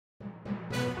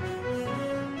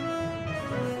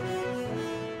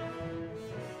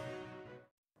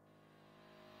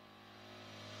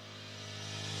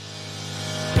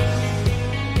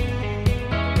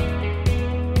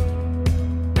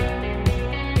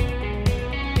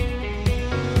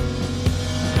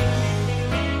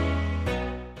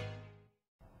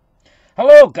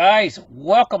guys,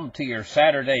 welcome to your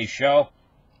Saturday show.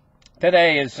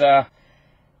 Today is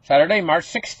Saturday, March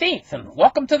 16th, and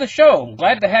welcome to the show. I'm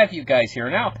glad to have you guys here.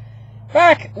 Now,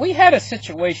 we had a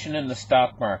situation in the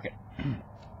stock market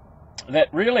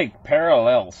that really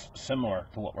parallels similar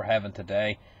to what we're having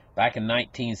today back in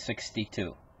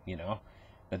 1962,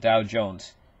 the Dow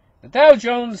Jones. The Dow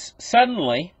Jones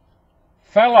suddenly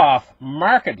fell off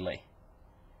markedly,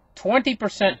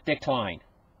 20% decline.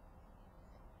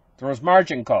 There was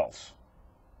margin calls.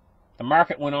 The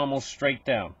market went almost straight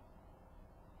down.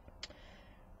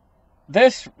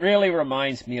 This really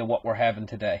reminds me of what we're having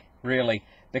today, really,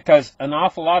 because an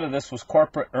awful lot of this was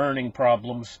corporate earning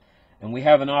problems, and we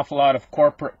have an awful lot of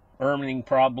corporate earning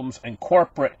problems and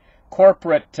corporate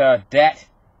debt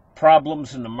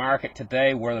problems in the market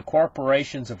today, where the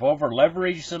corporations have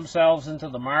over-leveraged themselves into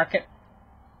the market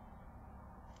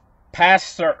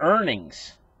past their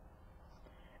earnings.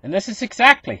 And this is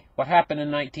exactly what happened in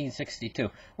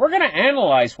 1962. We're going to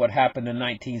analyze what happened in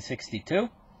 1962.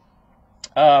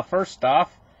 First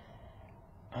off,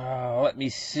 let me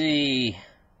see.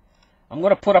 I'm going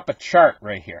to put up a chart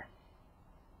right here.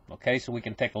 Okay, so we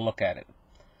can take a look at it.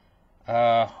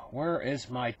 Where is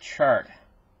my chart?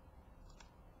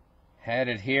 Had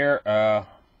it here.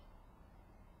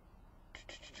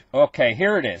 Okay,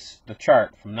 here it is, the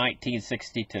chart from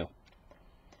 1962.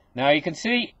 Now you can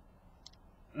see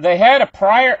they had a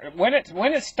prior, when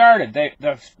it started,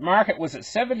 the market was at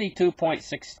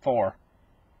 72.64.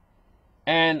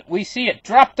 And we see it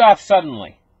dropped off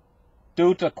suddenly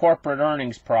due to corporate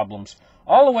earnings problems,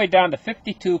 all the way down to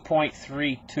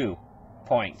 52.32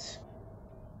 points.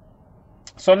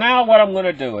 So now what I'm going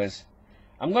to do is,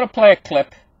 I'm going to play a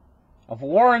clip of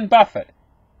Warren Buffett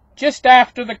just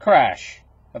after the crash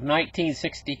of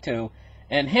 1962,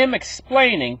 and him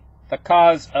explaining the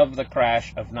cause of the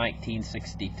crash of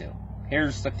 1962.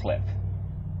 Here's the clip.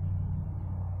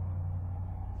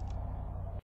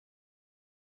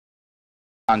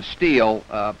 On steel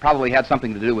probably had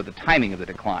something to do with the timing of the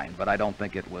decline, but I don't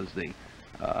think it was the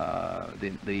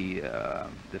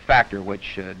factor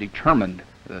which determined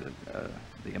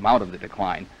the amount of the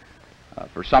decline.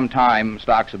 For some time,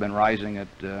 stocks have been rising at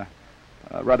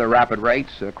rather rapid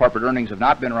rates. Corporate earnings have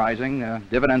not been rising.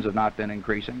 Dividends have not been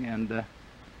increasing, and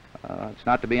it's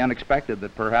not to be unexpected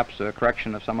that perhaps a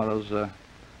correction of some of those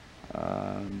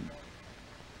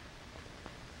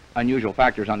unusual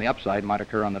factors on the upside might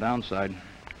occur on the downside.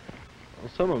 Well,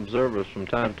 some observers from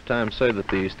time to time say that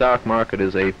the stock market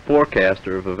is a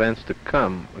forecaster of events to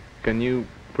come. Can you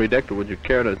predict, or would you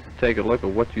care to take a look at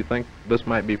what you think this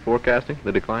might be forecasting,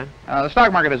 the decline? The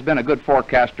stock market has been a good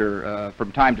forecaster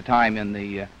from time to time in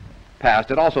the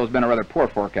past. It also has been a rather poor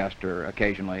forecaster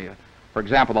occasionally. For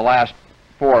example, the last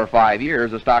 4 or 5 years,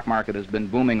 the stock market has been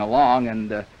booming along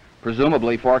and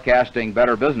presumably forecasting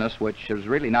better business, which has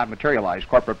really not materialized.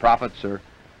 Corporate profits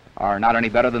are not any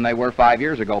better than they were 5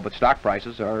 years ago, but stock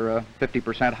prices are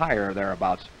 50% higher or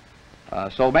thereabouts.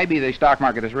 So maybe the stock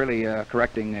market is really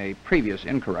correcting a previous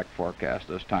incorrect forecast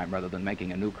this time rather than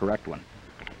making a new correct one.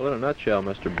 Well, in a nutshell,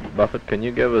 Mr. Buffett, can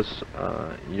you give us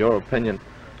your opinion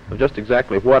of just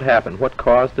exactly what happened, what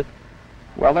caused it?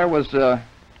 Well, there was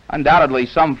undoubtedly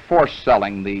some forced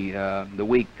selling the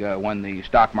week when the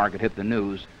stock market hit the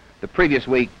news. The previous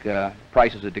week,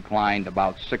 prices had declined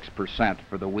about 6%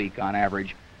 for the week on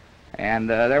average. And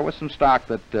there was some stock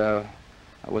that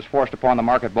was forced upon the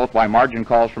market both by margin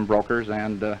calls from brokers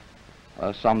and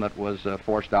some that was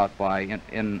forced out by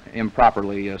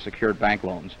improperly secured bank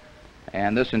loans.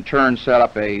 And this in turn set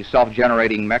up a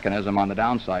self-generating mechanism on the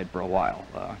downside for a while,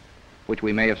 which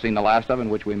we may have seen the last of and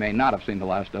which we may not have seen the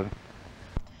last of.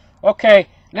 Okay,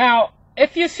 now,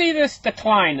 if you see this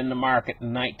decline in the market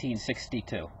in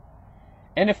 1962,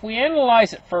 and if we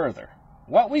analyze it further,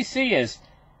 what we see is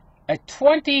a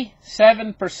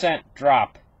 27%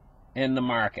 drop in the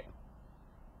market.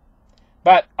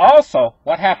 But also,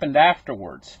 what happened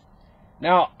afterwards.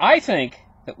 Now, I think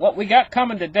that what we got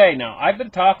coming today, now, I've been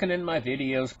talking in my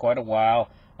videos quite a while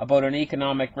about an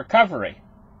economic recovery.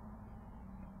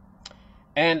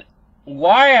 And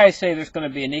why I say there's going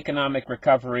to be an economic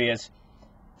recovery is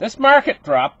this market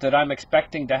drop that I'm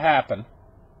expecting to happen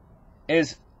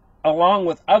is along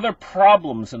with other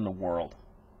problems in the world,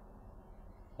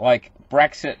 like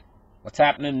Brexit, what's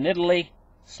happening in Italy,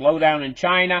 slowdown in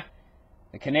China,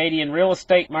 the Canadian real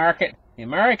estate market, the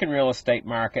American real estate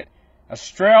market,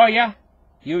 Australia,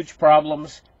 huge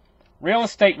problems, real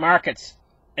estate markets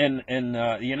in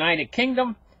the United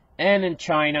Kingdom and in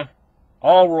China,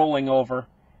 all rolling over.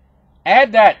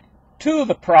 Add that to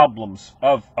the problems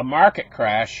of a market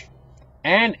crash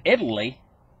and Italy,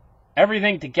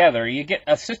 everything together, you get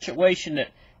a situation that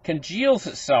congeals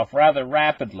itself rather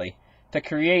rapidly to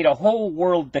create a whole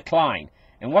world decline.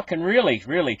 And what can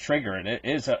really trigger it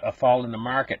is a fall in the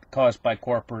market caused by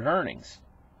corporate earnings.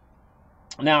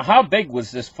 Now, how big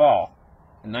was this fall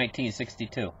in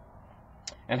 1962?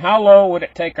 And how low would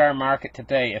it take our market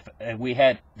today if we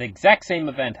had the exact same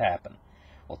event happen?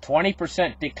 Well,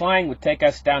 20% decline would take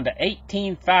us down to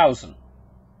 18,000.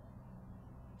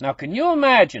 Now, can you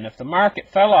imagine if the market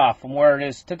fell off from where it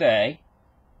is today,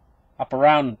 up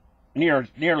around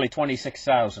nearly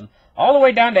 26,000, all the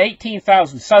way down to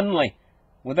 18,000 suddenly,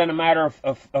 within a matter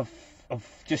of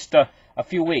just a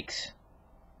few weeks?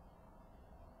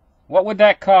 What would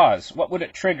that cause? What would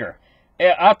it trigger?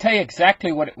 I'll tell you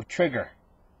exactly what it would trigger.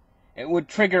 It would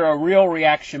trigger a real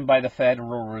reaction by the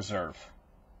Federal Reserve.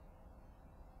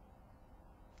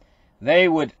 They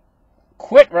would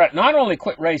not only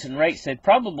quit raising rates, they'd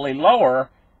probably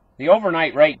lower the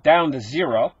overnight rate down to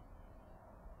 0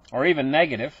 or even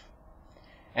negative.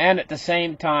 And at the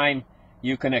same time,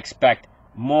 you can expect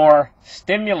more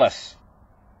stimulus.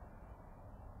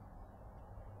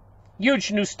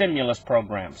 Huge new stimulus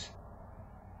programs.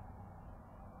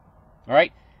 All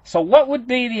right? So what would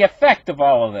be the effect of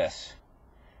all of this?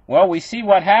 Well, we see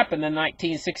what happened in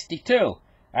 1962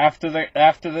 after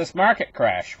this market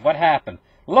crash. What happened?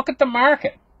 Look at the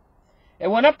market. It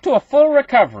went up to a full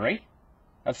recovery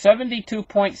of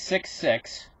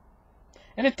 72.66,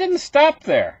 and it didn't stop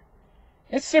there.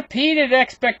 It repeated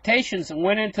expectations and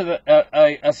went into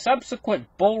a subsequent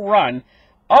bull run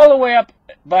all the way up.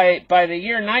 By the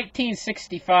year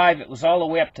 1965, it was all the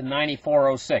way up to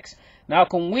 94.06. Now,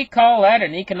 can we call that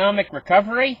an economic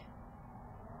recovery?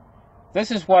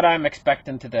 This is what I'm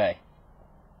expecting today.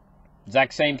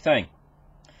 Exact same thing.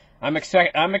 I'm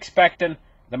expecting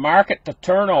the market to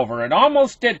turn over. It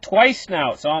almost did twice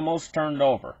now. It's almost turned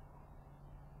over.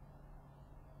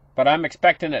 But I'm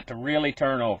expecting it to really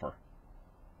turn over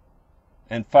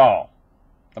and fall,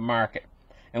 the market.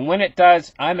 And when it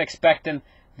does, I'm expecting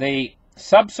the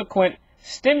subsequent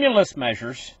stimulus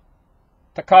measures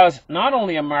to cause not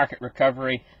only a market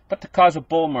recovery, but to cause a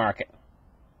bull market.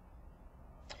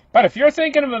 But if you're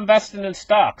thinking of investing in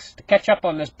stocks to catch up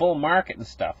on this bull market and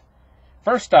stuff,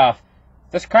 first off,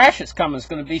 this crash that's coming is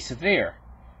going to be severe.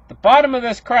 The bottom of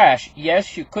this crash,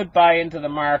 yes, you could buy into the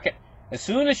market. As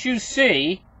soon as you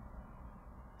see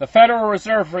the Federal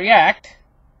Reserve react,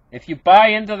 if you buy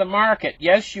into the market,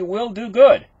 yes, you will do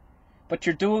good. But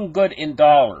you're doing good in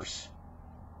dollars.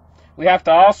 We have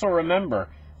to also remember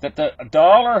that the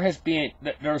dollar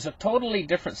there's a totally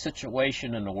different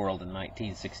situation in the world in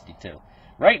 1962.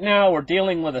 Right now, we're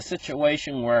dealing with a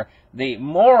situation where the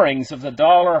moorings of the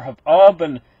dollar have all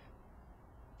been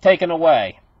taken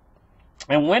away.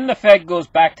 And when the Fed goes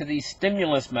back to these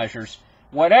stimulus measures,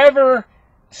 whatever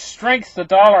strength the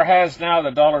dollar has now, the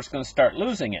dollar's going to start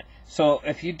losing it. So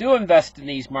if you do invest in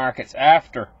these markets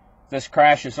after this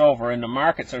crash is over and the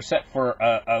markets are set for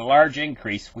a large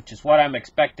increase, which is what I'm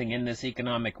expecting in this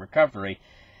economic recovery,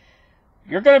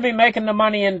 you're going to be making the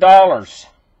money in dollars.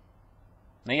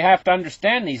 Now you have to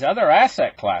understand these other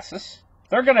asset classes,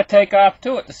 they're going to take off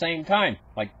too at the same time,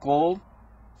 like gold,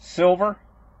 silver,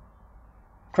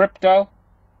 crypto.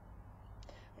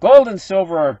 Gold and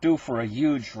silver are due for a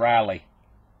huge rally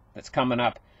that's coming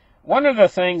up. One of the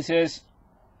things is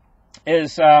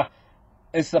the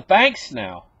banks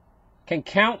now can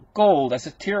count gold as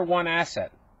a Tier 1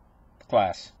 asset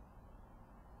class.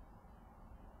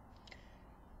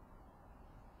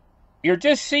 You're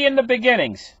just seeing the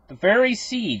beginnings, the very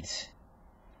seeds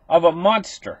of a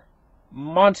monster,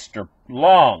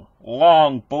 long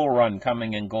bull run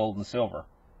coming in gold and silver.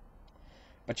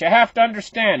 But you have to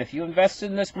understand, if you invest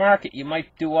in this market, you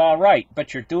might do all right.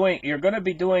 But you're going to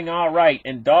be doing all right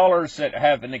in dollars that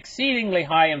have an exceedingly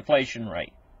high inflation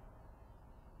rate.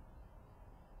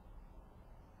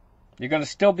 You're going to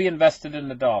still be invested in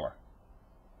the dollar,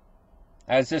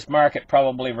 as this market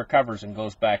probably recovers and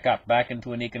goes back up, back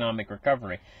into an economic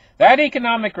recovery. That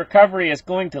economic recovery is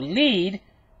going to lead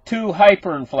to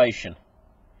hyperinflation.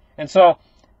 And so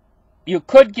you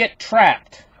could get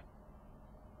trapped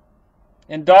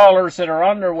in dollars that are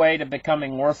on their way to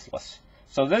becoming worthless.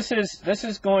 So this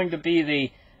is going to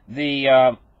be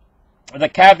the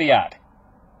caveat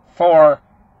for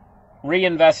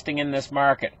reinvesting in this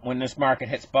market when this market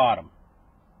hits bottom.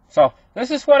 So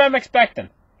this is what I'm expecting.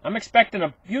 I'm expecting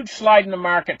a huge slide in the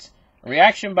markets, a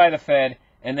reaction by the Fed,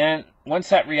 and then once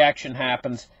that reaction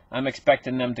happens, I'm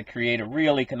expecting them to create a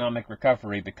real economic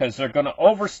recovery because they're going to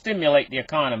overstimulate the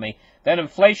economy. Then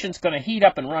inflation's going to heat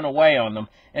up and run away on them,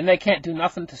 and they can't do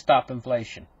nothing to stop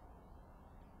inflation.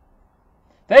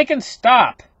 They can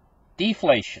stop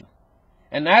deflation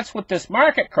And that's what this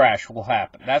market crash will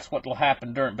happen. That's what will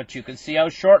happen during, but you can see how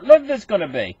short-lived it's going to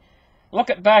be. Look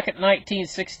at back at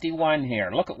 1961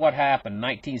 here. Look at what happened,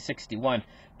 1961.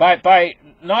 By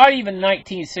not even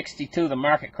 1962, the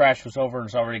market crash was over and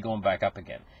it's already going back up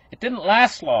again. It didn't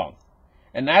last long.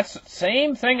 And that's the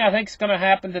same thing I think is going to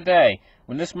happen today.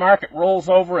 When this market rolls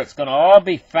over, it's going to all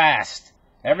be fast.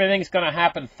 Everything's going to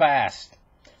happen fast.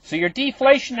 So your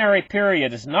deflationary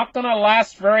period is not going to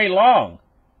last very long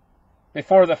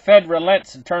before the Fed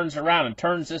relents and turns around and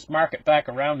turns this market back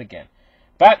around again.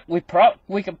 But we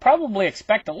could probably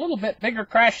expect a little bit bigger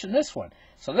crash than this one.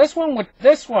 So this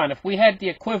one, if we had the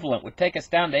equivalent, would take us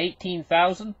down to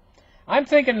 18,000. I'm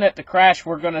thinking that the crash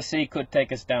we're going to see could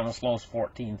take us down as low as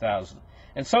 14,000.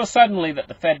 And so suddenly that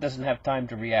the Fed doesn't have time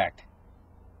to react.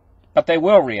 But they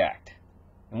will react.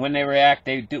 And when they react,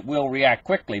 will react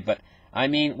quickly. But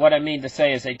what I mean to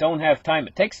say is they don't have time.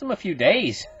 It takes them a few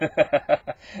days.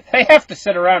 They have to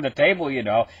sit around the table,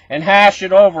 and hash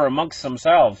it over amongst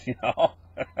themselves,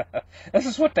 This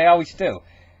is what they always do.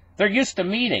 They're used to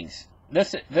meetings.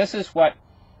 This is what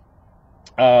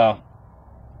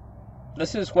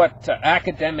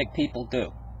academic people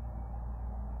do.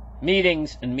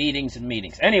 Meetings and meetings and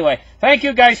meetings. Anyway, thank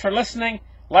you guys for listening.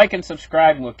 Like and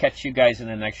subscribe, and we'll catch you guys in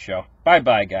the next show.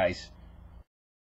 Bye-bye, guys.